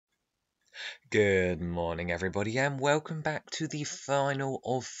Good morning, everybody, and welcome back to the final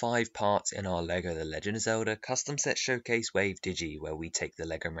of 5 parts in our Lego The Legend of Zelda Custom Set Showcase Wave Digi, where we take the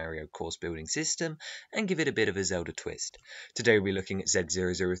Lego Mario course building system and give it a bit of a Zelda twist. Today we're looking at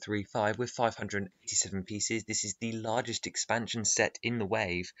Z0035 with 587 pieces. This is the largest expansion set in the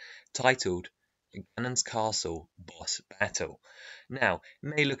wave, titled Ganon Castle Boss Battle. Now,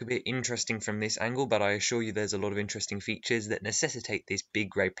 it may look a bit interesting from this angle, but I assure you there's a lot of interesting features that necessitate this big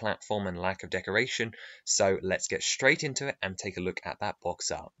grey platform and lack of decoration, so let's get straight into it and take a look at that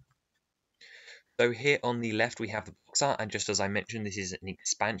box art. So here on the left we have the box art, and just as I mentioned, this is an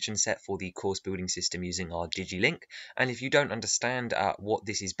expansion set for the course building system using our Digi-link. And if you don't understand what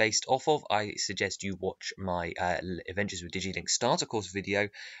this is based off of, I suggest you watch my Adventures with Digi-link starter course video,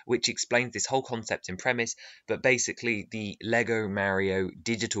 which explains this whole concept and premise. But basically, the Lego Mario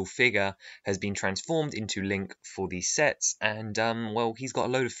digital figure has been transformed into Link for these sets, and well, he's got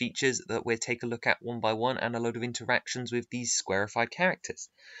a load of features that we'll take a look at one by one, and a load of interactions with these squarified characters.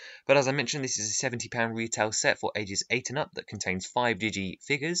 But as I mentioned, this is a £70 retail set for ages 8 and up that contains 5 Digi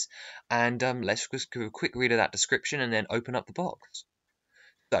figures. And let's just do a quick read of that description and then open up the box.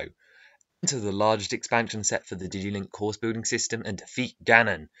 So, enter the largest expansion set for the Digi-link course building system and defeat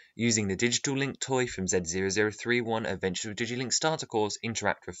Ganon. Using the Digital Link toy from Z0031 Adventure of Digi-link starter course,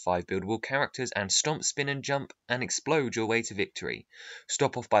 interact with 5 buildable characters and stomp, spin and jump and explode your way to victory.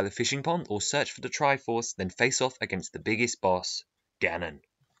 Stop off by the fishing pond or search for the Triforce, then face off against the biggest boss, Ganon.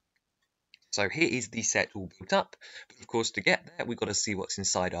 So here is the set all built up, but of course to get there we've got to see what's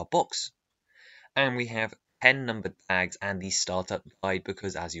inside our box. And we have 10 numbered bags and the startup guide,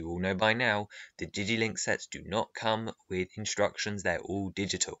 because as you all know by now, the Digi-link sets do not come with instructions, they're all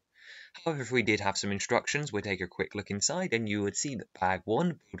digital. However, if we did have some instructions, we'll take a quick look inside and you would see that bag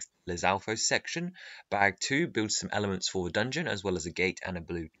 1 builds the Lizalfos section, bag 2 builds some elements for the dungeon as well as a gate and a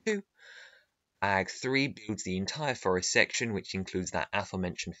blue 2. Bag 3 builds the entire forest section, which includes that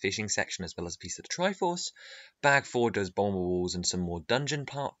aforementioned fishing section as well as a piece of the Triforce. Bag 4 does bomber walls and some more dungeon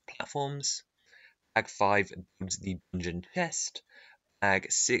platforms. Bag 5 builds the dungeon chest.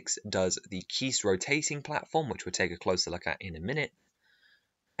 Bag 6 does the keys rotating platform, which we'll take a closer look at in a minute.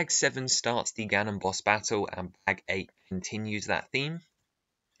 Bag 7 starts the Ganon boss battle, and Bag 8 continues that theme.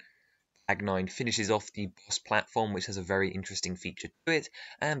 Bag 9 finishes off the boss platform, which has a very interesting feature to it,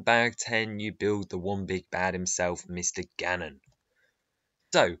 and Bag 10 you build the one big bad himself, Mr. Ganon.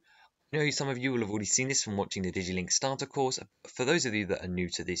 So, I know some of you will have already seen this from watching the Digi-link starter course, but for those of you that are new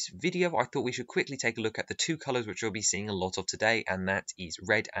to this video, I thought we should quickly take a look at the 2 colours which we'll be seeing a lot of today, and that is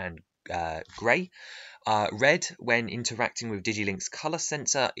red and grey. Red, when interacting with Digi-link's colour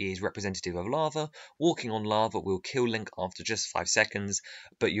sensor, is representative of lava. Walking on lava will kill Link after just 5 seconds,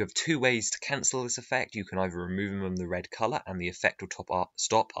 but you have 2 ways to cancel this effect. You can either remove him from the red colour and the effect will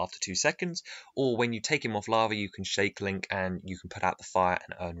stop after 2 seconds, or when you take him off lava you can shake Link and you can put out the fire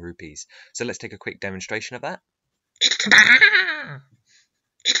and earn rupees. So let's take a quick demonstration of that.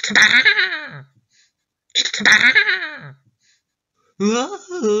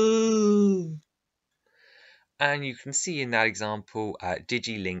 Whoa! And you can see in that example,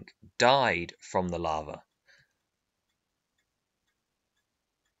 Digi-link died from the lava.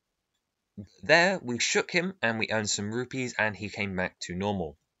 There, we shook him and we earned some rupees and he came back to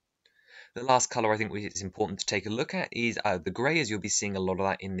normal. The last colour I think is important to take a look at is the grey, as you'll be seeing a lot of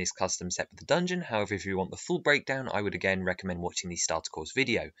that in this custom set with the dungeon. However, if you want the full breakdown, I would again recommend watching the starter course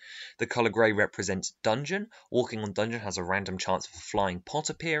video. The colour grey represents dungeon. Walking on dungeon has a random chance of a flying pot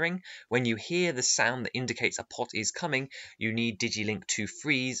appearing. When you hear the sound that indicates a pot is coming, you need Digi-link to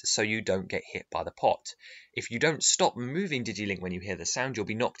freeze so you don't get hit by the pot. If you don't stop moving Digi-link when you hear the sound, you'll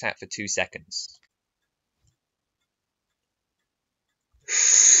be knocked out for 2 seconds.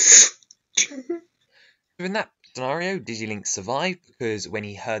 So in that scenario, Digi-link survived because when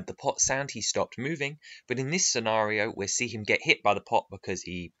he heard the pot sound, he stopped moving. But in this scenario, we'll see him get hit by the pot because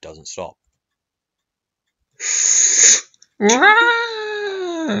he doesn't stop.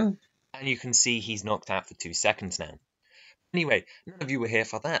 And you can see he's knocked out for 2 seconds now. Anyway, none of you were here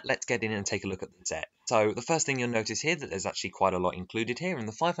for that. Let's get in and take a look at the set. So the first thing you'll notice here that there's actually quite a lot included here, and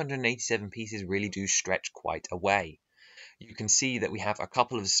the 587 pieces really do stretch quite a way. You can see that we have a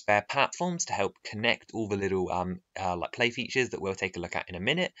couple of spare platforms to help connect all the little like play features that we'll take a look at in a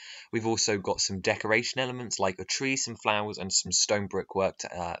minute. We've also got some decoration elements like a tree, some flowers and some stone brickwork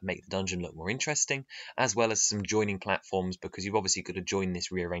to make the dungeon look more interesting, as well as some joining platforms because you've obviously got to join this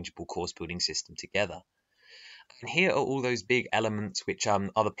rearrangeable course building system together. And here are all those big elements which are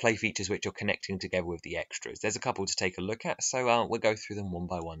the play features which are connecting together with the extras. There's a couple to take a look at, so we'll go through them one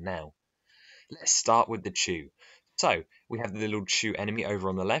by one now. Let's start with the chew. So we have the little Chew enemy over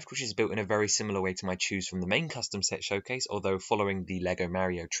on the left, which is built in a very similar way to my Chews from the main custom set showcase, although following the Lego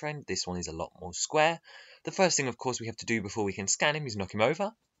Mario trend, this one is a lot more square. The first thing, of course, we have to do before we can scan him is knock him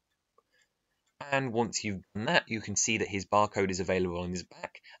over. And once you've done that, you can see that his barcode is available on his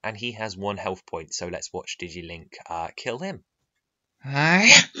back, and he has 1 health point, so let's watch Digi-link kill him.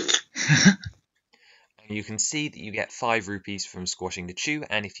 And you can see that you get 5 rupees from squashing the Chew,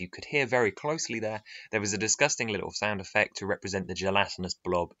 and if you could hear very closely there was a disgusting little sound effect to represent the gelatinous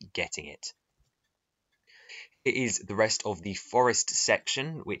blob getting it. It is the rest of the forest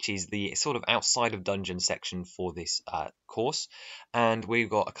section, which is the sort of outside of dungeon section for this course, and we've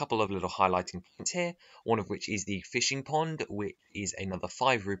got a couple of little highlighting points here, one of which is the fishing pond, which is another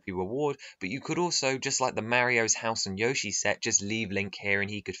 5 rupee reward, but you could also, just like the Mario's House and Yoshi set, just leave Link here and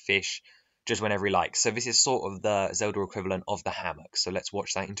he could fish just whenever he likes. So this is sort of the Zelda equivalent of the hammock, so let's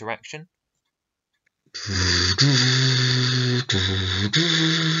watch that interaction.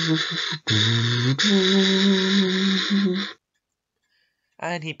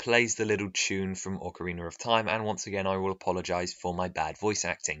 And he plays the little tune from Ocarina of Time, and once again I will apologise for my bad voice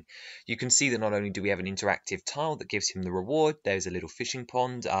acting. You can see that not only do we have an interactive tile that gives him the reward, there's a little fishing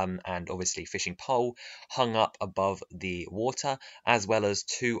pond and obviously fishing pole hung up above the water, as well as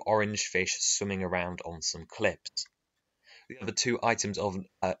 2 orange fish swimming around on some cliffs. The other 2 items of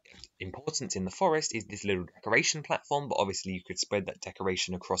importance in the forest is this little decoration platform, but obviously you could spread that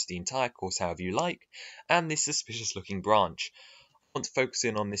decoration across the entire course however you like, and this suspicious looking branch. I want to focus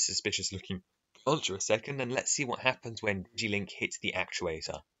in on this suspicious looking branch for a second, and let's see what happens when Digi-link hits the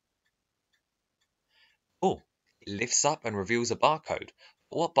actuator. Oh, it lifts up and reveals a barcode.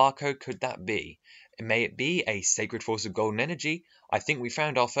 What barcode could that be? May it be a Sacred Force of Golden Energy? I think we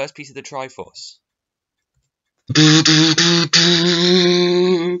found our first piece of the Triforce.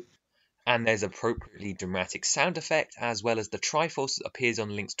 And there's appropriately dramatic sound effect, as well as the Triforce that appears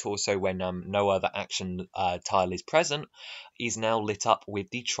on Link's torso when no other action tile is present, is now lit up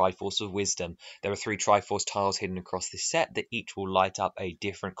with the Triforce of Wisdom. There are 3 Triforce tiles hidden across this set that each will light up a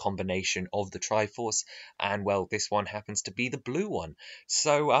different combination of the Triforce, and well, this one happens to be the blue one.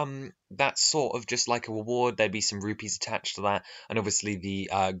 So that's sort of just like a reward. There'd be some rupees attached to that, and obviously the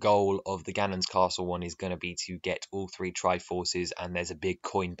goal of the Ganon's Castle one is going to be to get all 3 Triforces, and there's a big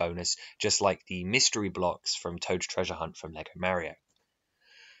coin bonus, just like the mystery blocks from Toad's Treasure Hunt from Lego Mario.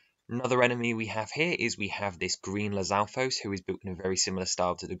 Another enemy we have here is we have this green Lizalfos, who is built in a very similar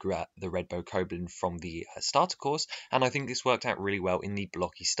style to the Red Bokoblin from the starter course, and I think this worked out really well in the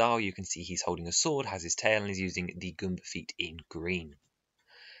blocky style. You can see he's holding a sword, has his tail, and is using the Goomba feet in green.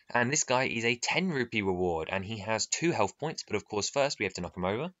 And this guy is a 10 rupee reward, and he has 2 health points, but of course first we have to knock him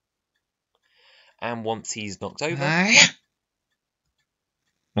over. And once he's knocked over,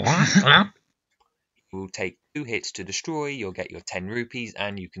 he will take 2 hits to destroy, you'll get your 10 rupees,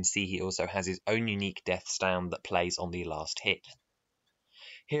 and you can see he also has his own unique death sound that plays on the last hit.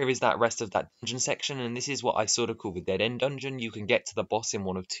 Here is that rest of that dungeon section, and this is what I sort of call the dead end dungeon. You can get to the boss in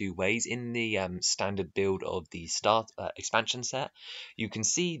one of 2 ways. In the standard build of the expansion set, you can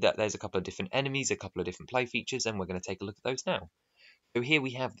see that there's a couple of different enemies, a couple of different play features, and we're going to take a look at those now. So here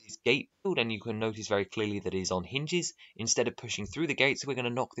we have this gate build, and you can notice very clearly that it is on hinges. Instead of pushing through the gates, we're going to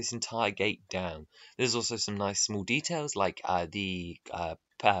knock this entire gate down. There's also some nice small details like the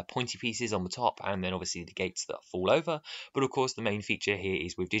pointy pieces on the top, and then obviously the gates that fall over. But of course the main feature here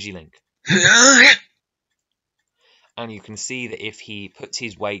is with Digi-link. And you can see that if he puts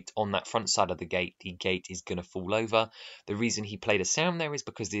his weight on that front side of the gate is going to fall over. The reason he played a sound there is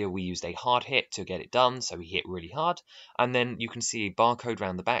because we used a hard hit to get it done, so he hit really hard. And then you can see a barcode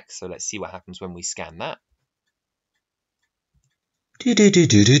around the back, so let's see what happens when we scan that. It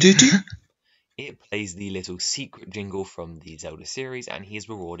plays the little secret jingle from the Zelda series, and he is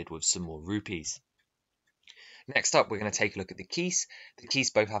rewarded with some more rupees. Next up, we're going to take a look at the keys. The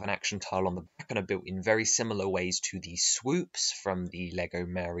keys both have an action tile on the back and are built in very similar ways to the swoops from the Lego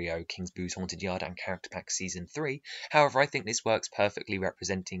Mario King's Boo's Haunted Yard and Character Pack Season 3. However, I think this works perfectly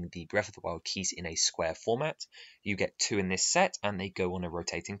representing the Breath of the Wild keys in a square format. You get 2 in this set, and they go on a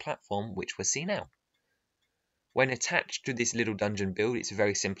rotating platform, which we'll see now. When attached to this little dungeon build, it's a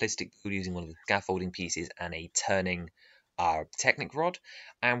very simplistic build using one of the scaffolding pieces and a turning Technic rod,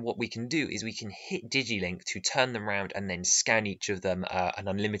 and what we can do is we can hit Digi-link to turn them around and then scan each of them an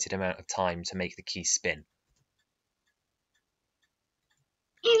unlimited amount of time to make the key spin.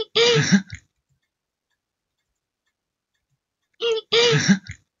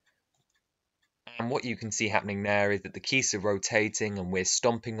 And And what you can see happening there is that the keys are rotating and we're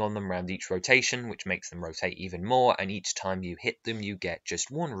stomping on them around each rotation, which makes them rotate even more. And each time you hit them, you get just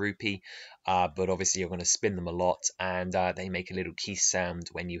 1 rupee. But obviously you're going to spin them a lot, and they make a little key sound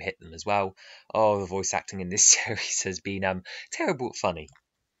when you hit them as well. Oh, the voice acting in this series has been terrible but funny.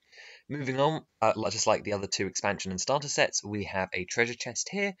 Moving on, just like the other 2 expansion and starter sets, we have a treasure chest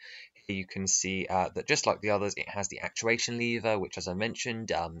here. Here you can see that just like the others, it has the actuation lever, which, as I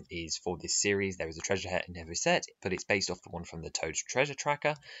mentioned, is for this series. There is a treasure hut in every set, but it's based off the one from the Toad's Treasure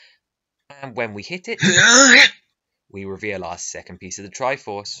Tracker. And when we hit it, we reveal our second piece of the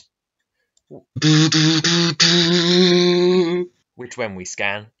Triforce, which, when we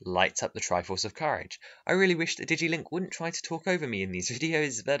scan, lights up the Triforce of Courage. I really wish that Digi-link wouldn't try to talk over me in these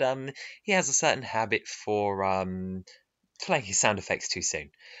videos, but he has a certain habit for playing his sound effects too soon.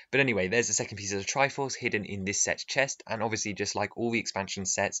 But anyway, there's the second piece of the Triforce hidden in this set's chest, and obviously, just like all the expansion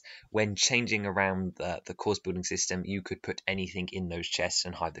sets, when changing around the course building system, you could put anything in those chests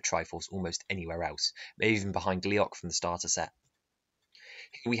and hide the Triforce almost anywhere else, maybe even behind Gleeok from the starter set.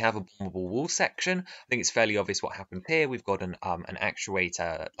 Here we have a bombable wall section. I think it's fairly obvious what happened here. We've got an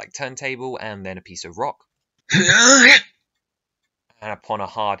actuator like turntable and then a piece of rock. And upon a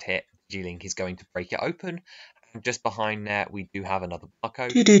hard hit, Digi-link is going to break it open. And just behind there, we do have another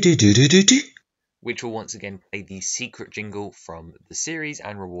barcode, which will once again play the secret jingle from the series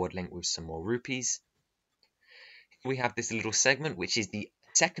and reward Link with some more rupees. Here we have this little segment, which is the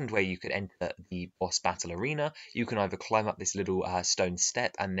second way you could enter the boss battle arena. You can either climb up this little stone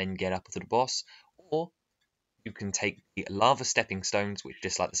step and then get up to the boss, or you can take the lava stepping stones, which,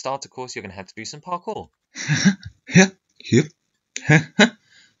 just like the starter course, you're going to have to do some parkour.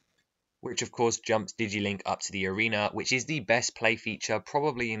 Which of course jumps Digi-link up to the arena, which is the best play feature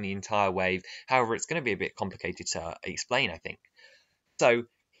probably in the entire wave. However, it's going to be a bit complicated to explain, I think. So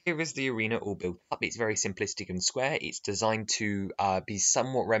here is the arena all built up. It's very simplistic and square. It's designed to be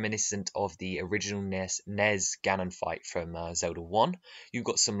somewhat reminiscent of the original NES Ganon fight from Zelda 1. You've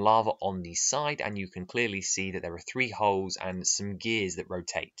got some lava on the side, and you can clearly see that there are 3 holes and some gears that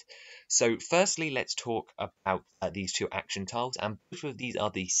rotate. So firstly, let's talk about these 2 action tiles, and both of these are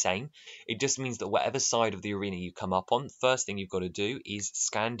the same. It just means that whatever side of the arena you come up on, first thing you've got to do is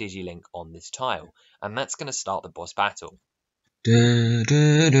scan Digi-link on this tile, and that's going to start the boss battle. And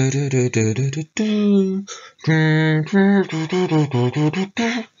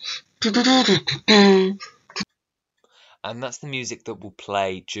that's the music that will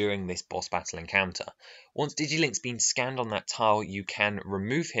play during this boss battle encounter. Once Digi-link's been scanned on that tile, you can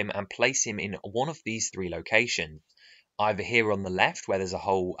remove him and place him in one of these 3 locations. Either here on the left, where there's a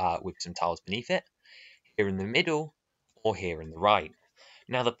hole with some tiles beneath it, here in the middle, or here in the right.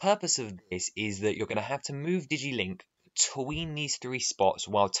 Now, the purpose of this is that you're going to have to move Digi-link between these 3 spots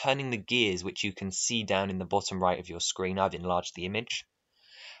while turning the gears, which you can see down in the bottom right of your screen. I've enlarged the image.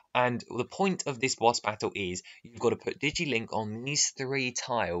 And the point of this boss battle is you've got to put Digi-link on these 3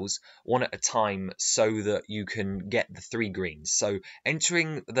 tiles one at a time so that you can get the 3 greens. So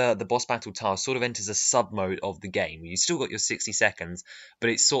entering the boss battle tile sort of enters a sub mode of the game. You still got your 60 seconds, but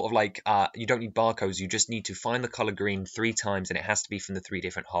it's sort of like you don't need barcodes. You just need to find the color green 3 times, and it has to be from the 3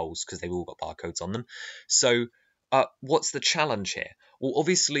 different holes because they've all got barcodes on them. So what's the challenge here? Well,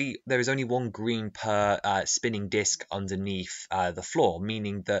 obviously, there is only 1 green per spinning disc underneath the floor,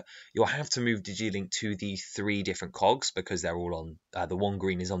 meaning that you'll have to move Digi-link to the 3 different cogs because they're all on, the 1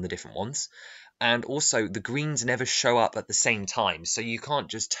 green is on the different ones. And also, the greens never show up at the same time, so you can't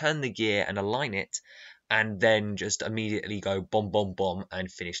just turn the gear and align it and then just immediately go bomb, bomb, bomb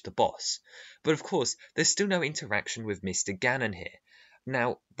and finish the boss. But of course, there's still no interaction with Mr. Ganon here.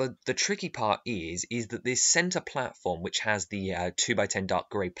 Now, the tricky part is that this center platform, which has the 2x10 dark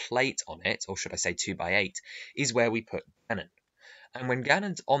grey plate on it, or should I say 2x8, is where we put Ganon. And when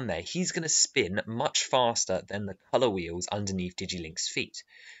Ganon's on there, he's going to spin much faster than the colour wheels underneath Digi-link's feet,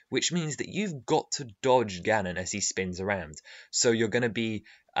 which means that you've got to dodge Ganon as he spins around. So you're going to be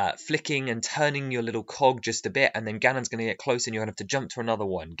flicking and turning your little cog just a bit, and then Ganon's going to get close and you're going to have to jump to another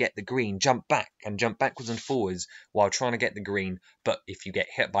one, get the green, jump back, and jump backwards and forwards while trying to get the green. But if you get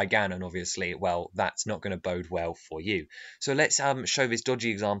hit by Ganon, obviously, well, that's not going to bode well for you. So let's show this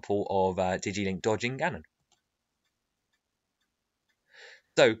dodgy example of Digi-link dodging Ganon.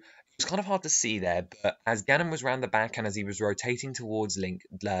 So it's kind of hard to see there, but as Ganon was round the back and as he was rotating towards Link,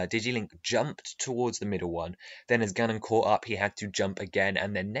 Digi-link jumped towards the middle one. Then as Ganon caught up, he had to jump again,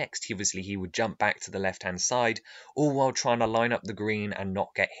 and then next, obviously, he would jump back to the left-hand side, all while trying to line up the green and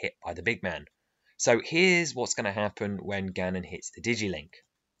not get hit by the big man. So here's what's going to happen when Ganon hits the Digi-link.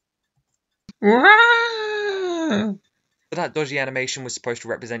 But that dodgy animation was supposed to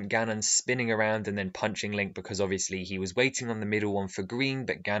represent Ganon spinning around and then punching Link, because obviously he was waiting on the middle one for green,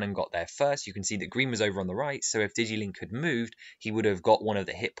 but Ganon got there first. You can see that green was over on the right, so if Digi-Link had moved, he would have got one of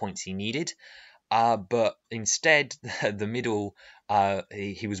the hit points he needed. But instead, the middle,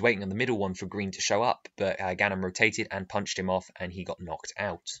 he was waiting on the middle one for green to show up, but Ganon rotated and punched him off, and he got knocked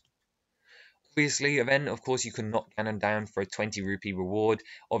out. Obviously, then, of course, you can knock Ganon down for a 20 rupee reward.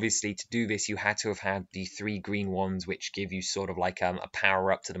 Obviously, to do this, you had to have had the 3 green ones, which give you sort of like a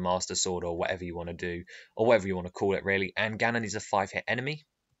power up to the Master Sword, or whatever you want to do, or whatever you want to call it, really. And Ganon is a 5-hit enemy.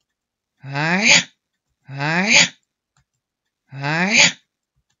 Hi. Hi. Hi.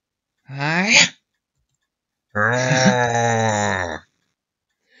 Hi.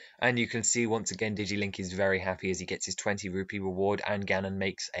 And you can see once again Digi-Link is very happy as he gets his 20 rupee reward, and Ganon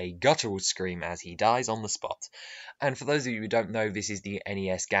makes a guttural scream as he dies on the spot. And for those of you who don't know, this is the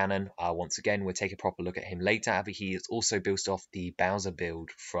NES Ganon. Once again, we'll take a proper look at him later, but he is also built off the Bowser build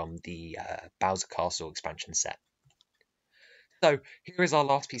from the Bowser Castle expansion set. So here is our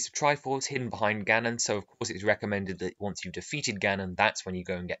last piece of Triforce hidden behind Ganon. So of course it's recommended that once you've defeated Ganon, that's when you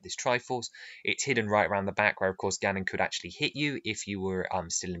go and get this Triforce. It's hidden right around the back, where of course Ganon could actually hit you if you were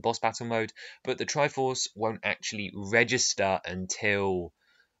still in boss battle mode. But the Triforce won't actually register until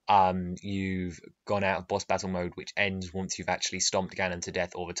you've gone out of boss battle mode, which ends once you've actually stomped Ganon to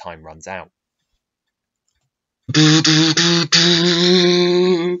death or the time runs out.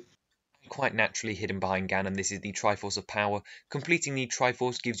 Quite naturally hidden behind Ganon, this is the Triforce of Power. Completing the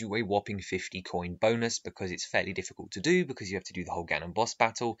Triforce gives you a whopping 50 coin bonus, because it's fairly difficult to do, because you have to do the whole Ganon boss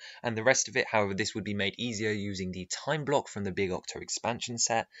battle, and the rest of it, however, this would be made easier using the time block from the Big Octo expansion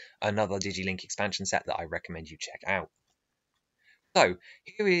set, another Digi-Link expansion set that I recommend you check out. So,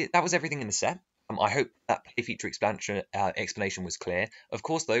 that was everything in the set. I hope that play feature explanation was clear. Of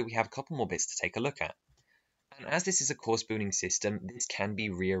course, though, we have a couple more bits to take a look at. And as this is a course building system, this can be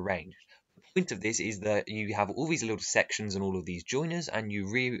rearranged. The point of this is that you have all these little sections and all of these joiners, and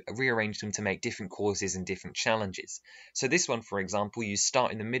you rearrange them to make different courses and different challenges. So this one, for example, you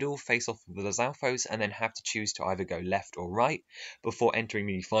start in the middle, face off with the Zalfos, and then have to choose to either go left or right before entering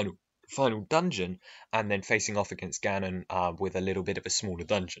the final dungeon, and then facing off against Ganon with a little bit of a smaller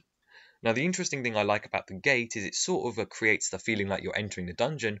dungeon. Now, the interesting thing I like about the gate is it sort of creates the feeling like you're entering the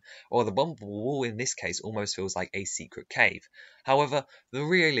dungeon, or the bumble wall in this case almost feels like a secret cave. However, the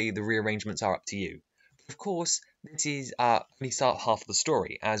rearrangements are up to you. Of course, this is only start half of the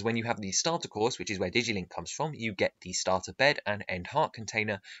story, as when you have the starter course, which is where Digi-Link comes from, you get the starter bed and end heart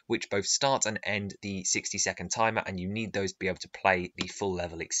container, which both start and end the 60-second timer, and you need those to be able to play the full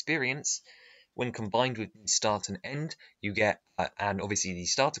level experience. When combined with the start and end, you get, and obviously the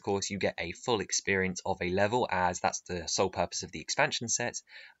starter course, you get a full experience of a level, as that's the sole purpose of the expansion set,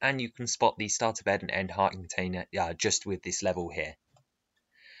 and you can spot the starter bed and end heart container just with this level here.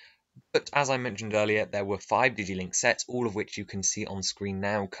 But as I mentioned earlier, there were 5 Digi-Link sets, all of which you can see on screen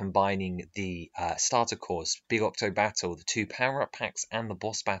now, combining the starter course, Big Octo Battle, the 2 power-up packs, and the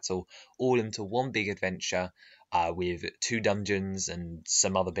boss battle, all into one big adventure with 2 dungeons and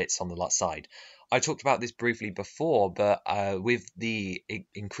some other bits on the side. I talked about this briefly before, but with the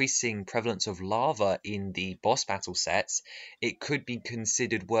increasing prevalence of lava in the boss battle sets, it could be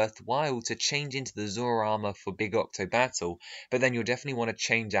considered worthwhile to change into the Zora armor for Big Octo Battle, but then you'll definitely want to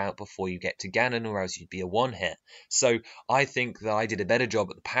change out before you get to Ganon, or else you'd be a one-hit. So I think that I did a better job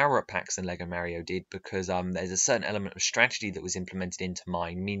at the power-up packs than Lego Mario did, because there's a certain element of strategy that was implemented into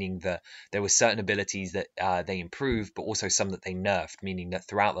mine, meaning that there were certain abilities that they improved, but also some that they nerfed, meaning that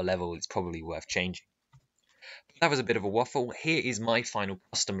throughout the level it's probably worth changing. That was a bit of a waffle. Here is my final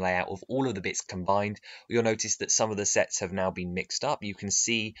custom layout of all of the bits combined. You'll notice that some of the sets have now been mixed up. You can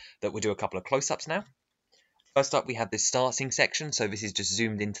see that we'll do a couple of close-ups now. First up, we have this starting section, so this is just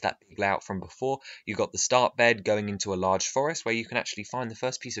zoomed into that big layout from before. You've got the start bed going into a large forest, where you can actually find the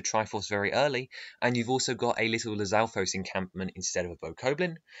first piece of Triforce very early, and you've also got a little Lizalfos encampment instead of a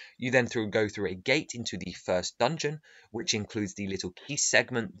Bokoblin. You then go through a gate into the first dungeon, which includes the little key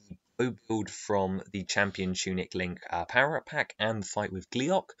segment, the build from the Champion Tunic Link power-up pack, and the fight with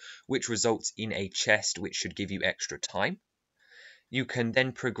Gleeok, which results in a chest which should give you extra time. You can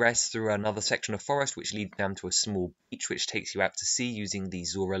then progress through another section of forest, which leads down to a small beach, which takes you out to sea using the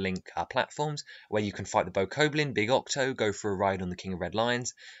Zora Link platforms, where you can fight the Bokoblin, Big Octo, go for a ride on the King of Red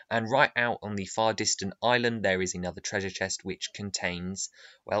Lions, and right out on the far distant island, there is another treasure chest, which contains,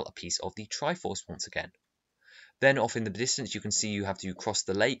 well, a piece of the Triforce once again. Then off in the distance, you can see you have to cross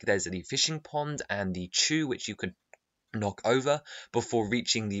the lake. There's the fishing pond and the chew, which you can knock over before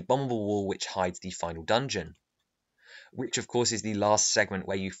reaching the Bumble Wall, which hides the final dungeon. which of course is the last segment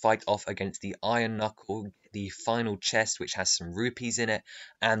where you fight off against the Iron Knuckle, the final chest which has some rupees in it,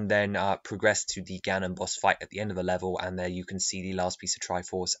 and then progress to the Ganon boss fight at the end of the level, and there you can see the last piece of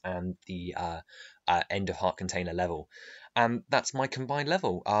Triforce and the end of Heart Container level. And that's my combined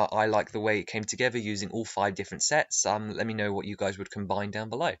level. I like the way it came together using all 5 different sets. Let me know what you guys would combine down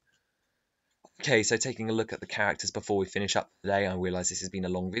below. Okay, so taking a look at the characters before we finish up today, I realise this has been a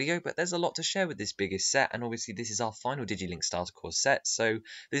long video, but there's a lot to share with this biggest set, and obviously this is our final Digi-link Starter Course set, so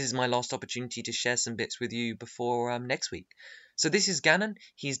this is my last opportunity to share some bits with you before next week. So this is Ganon.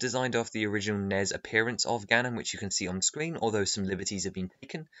 He's designed off the original NES appearance of Ganon, which you can see on screen, although some liberties have been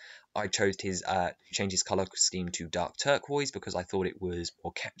taken. I chose to change his colour scheme to dark turquoise because I thought it was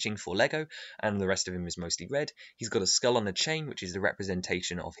more catching for Lego, and the rest of him is mostly red. He's got a skull on a chain, which is the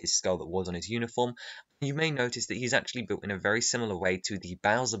representation of his skull that was on his uniform. You may notice that he's actually built in a very similar way to the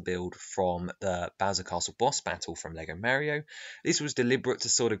Bowser build from the Bowser Castle Boss Battle from Lego Mario. This was deliberate to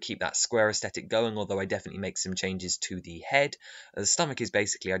sort of keep that square aesthetic going, although I definitely make some changes to the head. The stomach is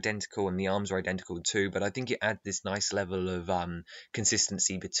basically identical and the arms are identical too, but I think it adds this nice level of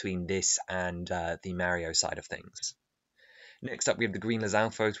consistency between this and the Mario side of things. Next up, we have the Green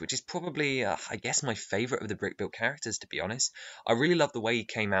Lizalfos, which is probably, I guess, my favourite of the brick-built characters, to be honest. I really love the way he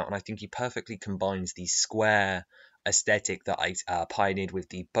came out, and I think he perfectly combines the square aesthetic that I pioneered with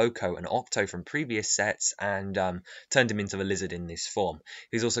the Boko and Octo from previous sets, and turned him into a lizard in this form.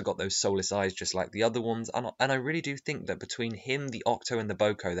 He's also got those soulless eyes just like the other ones, and I really do think that between him, the Octo, and the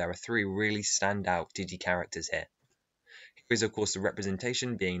Boko, there are 3 really standout Digi characters here. Here is of course the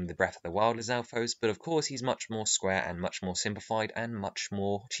representation being the Breath of the Wild Lizalfos, but of course he's much more square and much more simplified and much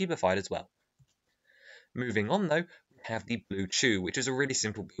more cheapified as well. Moving on though, we have the Blue Chew, which is a really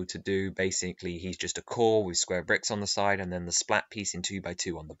simple build to do. Basically, he's just a core with square bricks on the side and then the splat piece in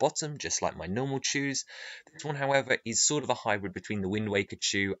 2x2 on the bottom, just like my normal Chews. This one, however, is sort of a hybrid between the Wind Waker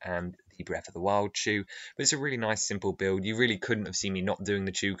Chew and the Breath of the Wild Chew, but it's a really nice simple build. You really couldn't have seen me not doing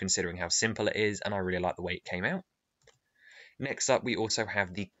the Chew considering how simple it is, and I really like the way it came out. Next up, we also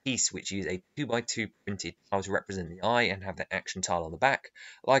have the Keys, which use a 2x2 printed tile to represent the eye and have the action tile on the back.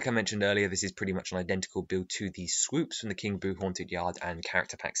 Like I mentioned earlier, this is pretty much an identical build to the swoops from the King Boo Haunted Yard and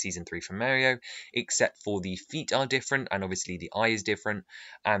Character Pack Season 3 from Mario, except for the feet are different and obviously the eye is different.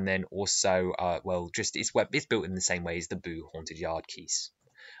 And then also, it's built in the same way as the Boo Haunted Yard Keys.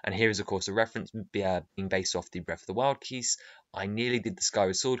 And here is, of course, a reference being based off the Breath of the Wild keys. I nearly did the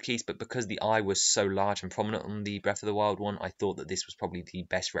Skyward Sword keys, but because the eye was so large and prominent on the Breath of the Wild one, I thought that this was probably the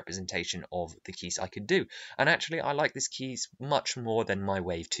best representation of the keys I could do. And actually, I like this keys much more than my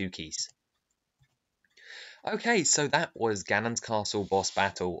Wave 2 keys. Okay, so that was Ganon's Castle Boss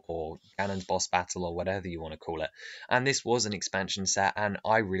Battle, or Ganon's Boss Battle, or whatever you want to call it. And this was an expansion set, and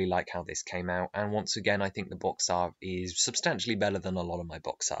I really like how this came out. And once again, I think the box art is substantially better than a lot of my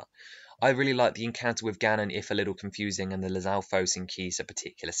box art. I really like the encounter with Ganon, if a little confusing, and the Lizalfos in Keys in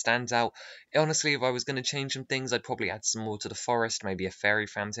particular stands out. Honestly, if I was going to change some things, I'd probably add some more to the forest, maybe a fairy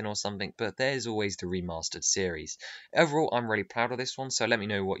fountain or something, but there's always the remastered series. Overall, I'm really proud of this one, so let me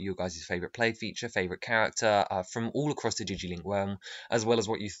know what your guys' favourite play feature, favourite character, from all across the Digi-link realm, as well as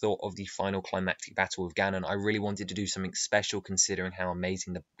what you thought of the final climactic battle with Ganon. I really wanted to do something special considering how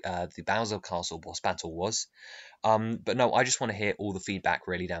amazing the Bowser Castle boss battle was. But no, I just want to hear all the feedback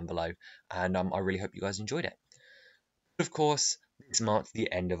really down below, and I really hope you guys enjoyed it. But of course, this marks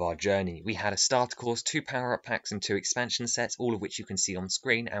the end of our journey. We had a starter course, 2 power-up packs and 2 expansion sets, all of which you can see on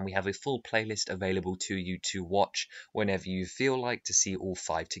screen, and we have a full playlist available to you to watch whenever you feel like to see all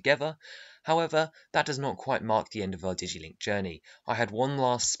 5 together. However, that does not quite mark the end of our Digi-link journey. I had one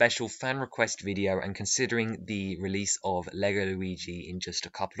last special fan request video, and considering the release of Lego Luigi in just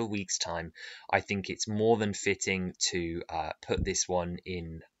a couple of weeks' time, I think it's more than fitting to put this one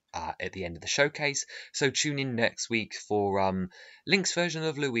in at the end of the showcase. So tune in next week for Link's version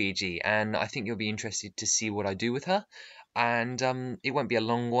of Luigi, and I think you'll be interested to see what I do with her. And it won't be a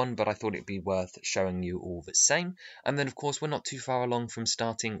long one, but I thought it'd be worth showing you all the same. And then, of course, we're not too far along from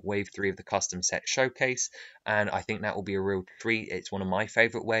starting Wave 3 of the custom set showcase, and I think that will be a real treat. It's one of my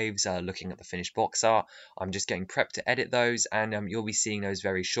favourite waves, looking at the finished box art. I'm just getting prepped to edit those, and you'll be seeing those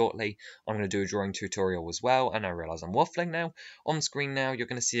very shortly. I'm going to do a drawing tutorial as well, and I realise I'm waffling now. On screen now, you're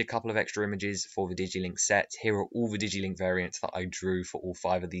going to see a couple of extra images for the Digi-link sets. Here are all the Digi-link variants that I drew for all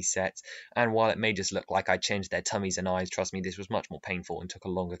 5 of these sets, and while it may just look like I changed their tummies and eyes, trust me, this was much more painful and took a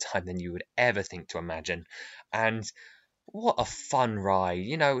longer time than you would ever think to imagine. And what a fun ride.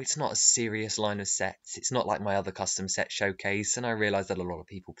 You know, it's not a serious line of sets. It's not like my other custom set showcase, and I realise that a lot of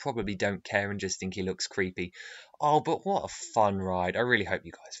people probably don't care and just think he looks creepy. Oh, but what a fun ride. I really hope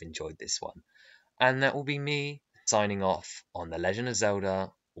you guys have enjoyed this one. And that will be me signing off on The Legend of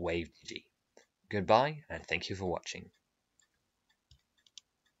Zelda Wave Digi. Goodbye, and thank you for watching.